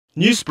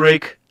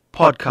Newsbreak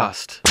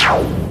Podcast.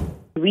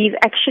 We've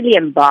actually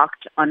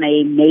embarked on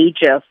a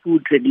major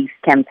food relief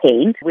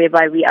campaign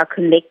whereby we are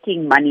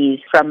collecting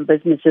monies from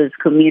businesses,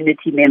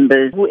 community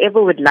members,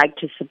 whoever would like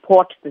to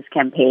support this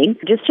campaign,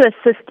 just to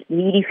assist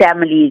needy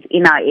families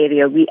in our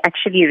area. We're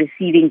actually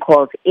receiving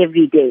calls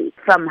every day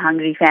from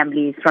hungry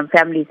families, from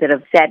families that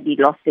have sadly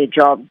lost their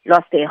jobs,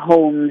 lost their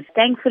homes.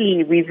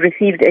 Thankfully, we've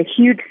received a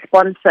huge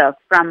sponsor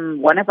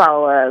from one of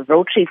our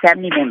Rotary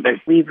family members.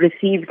 We've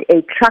received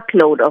a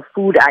truckload of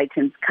food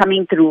items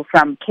coming through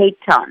from Cape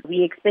Town.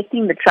 We're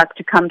expecting the truck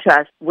to come to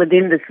us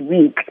within this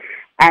week,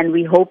 and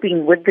we're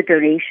hoping with the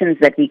donations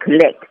that we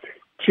collect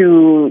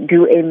to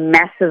do a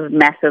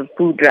massive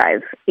food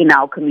drive in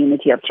our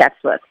community of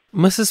Chatsworth.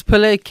 Mrs.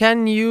 Pillay,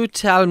 can you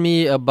tell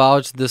me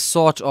about the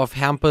sort of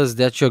hampers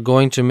that you're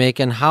going to make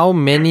and how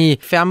many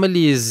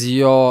families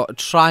you're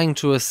trying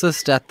to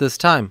assist at this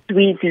time?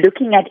 We're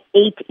looking at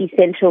 8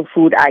 essential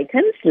food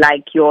items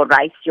like your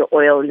rice, your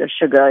oil, your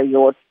sugar,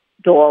 your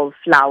dal,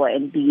 flour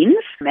and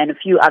beans, and a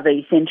few other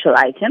essential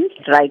items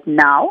right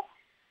now.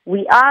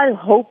 We are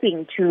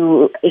hoping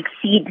to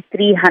exceed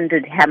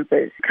 300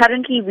 hampers.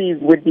 Currently, we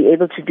would be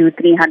able to do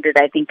 300,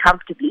 I think,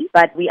 comfortably,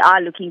 but we are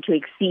looking to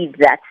exceed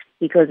that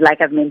because, like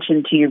I've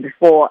mentioned to you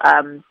before,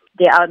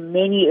 there are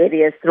many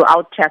areas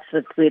throughout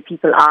Chatsworth where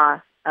people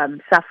are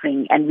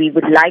suffering, and we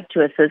would like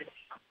to assist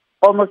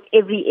almost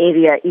every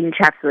area in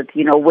Chatsworth,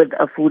 with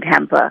a food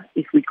hamper,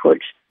 if we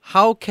could.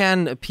 How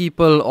can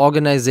people,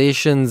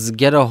 organizations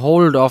get a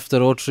hold of the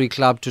Rotary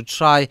Club to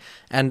try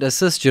and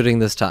assist during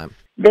this time?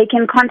 They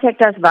can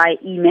contact us via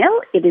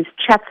email. It is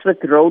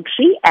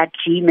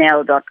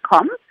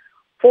chatsworthrotary@gmail.com,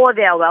 or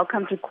they are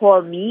welcome to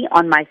call me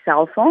on my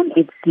cell phone.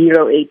 It's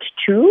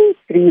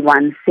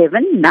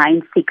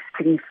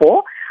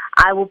 082-317-9634.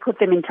 I will put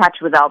them in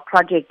touch with our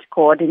project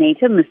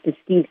coordinator, Mr.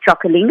 Steve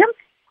Chokalingam,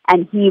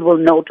 and he will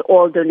note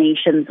all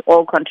donations,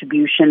 all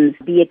contributions,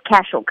 be it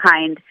cash or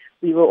kind.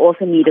 We will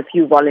also need a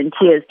few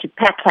volunteers to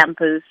pack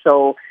hampers,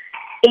 so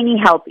any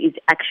help is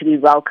actually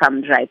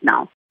welcomed right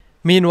now.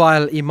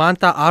 Meanwhile,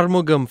 Imanta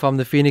Armugam from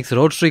the Phoenix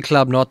Rotary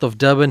Club north of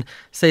Durban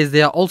says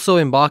they are also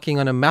embarking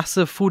on a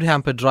massive food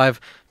hamper drive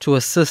to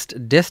assist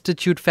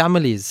destitute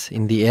families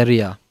in the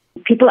area.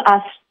 People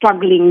are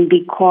struggling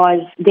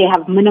because they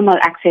have minimal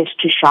access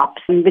to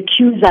shops. And the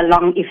queues are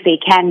long if they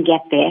can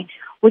get there,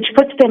 which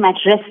puts them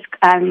at risk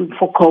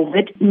for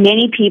COVID.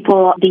 Many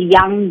people, the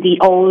young, the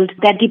old,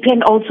 that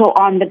depend also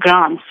on the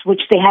grants,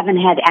 which they haven't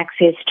had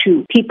access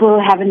to. People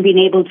haven't been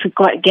able to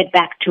get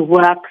back to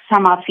work.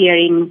 Some are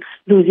fearing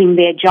losing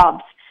their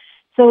jobs.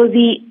 So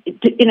this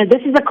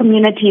is a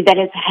community that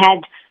has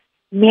had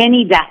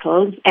many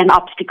battles and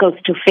obstacles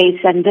to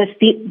face, and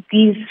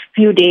these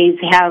few days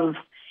have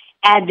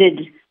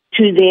added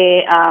to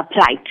their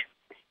plight.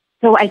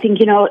 So I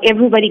think,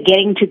 everybody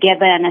getting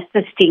together and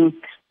assisting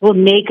will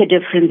make a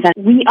difference. And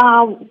we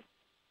are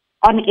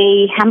on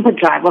a hamper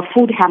drive, a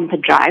food hamper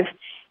drive,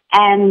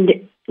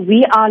 and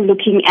we are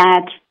looking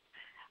at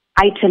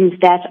items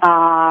that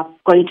are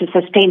going to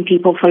sustain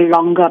people for a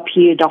longer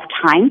period of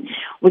time,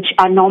 which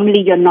are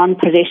normally your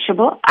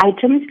non-perishable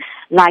items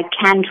like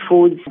canned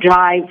foods,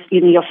 dry,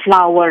 your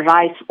flour,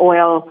 rice,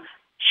 oil,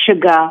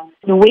 sugar.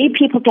 The way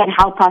people can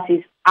help us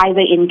is either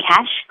in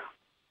cash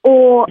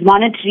or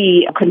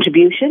monetary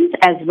contributions,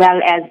 as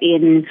well as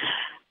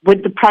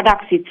with the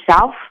products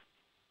itself,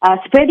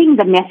 spreading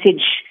the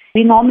message.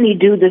 We normally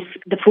do the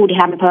food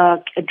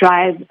hamper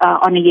drive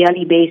on a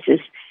yearly basis.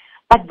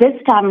 But this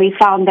time we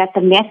found that the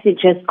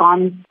message has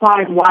gone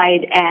far and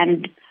wide,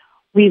 and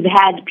we've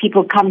had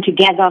people come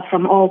together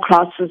from all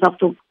classes of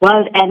the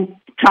world and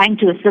trying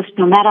to assist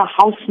no matter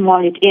how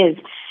small it is.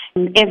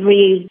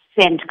 Every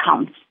cent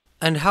counts.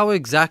 And how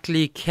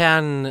exactly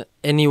can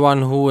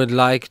anyone who would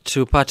like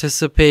to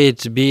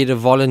participate, be it a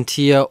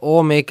volunteer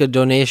or make a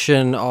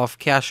donation of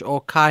cash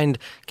or kind,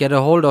 get a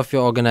hold of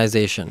your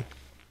organization?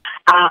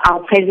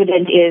 Our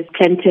president is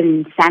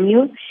Clinton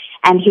Samuel,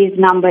 and his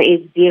number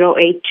is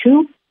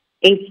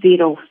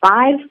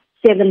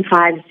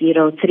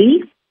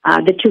 082-805-7503.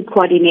 The two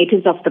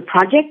coordinators of the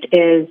project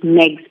is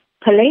Meg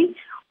Pillay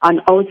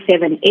on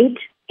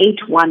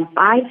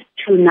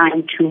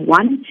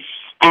 078-815-2921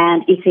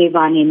 and Chatsworth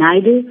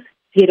Naidoo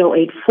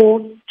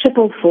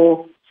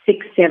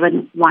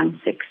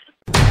 084-444-6716.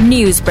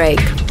 Newsbreak,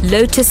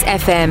 Lotus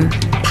FM,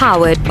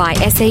 powered by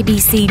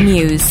SABC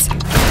News.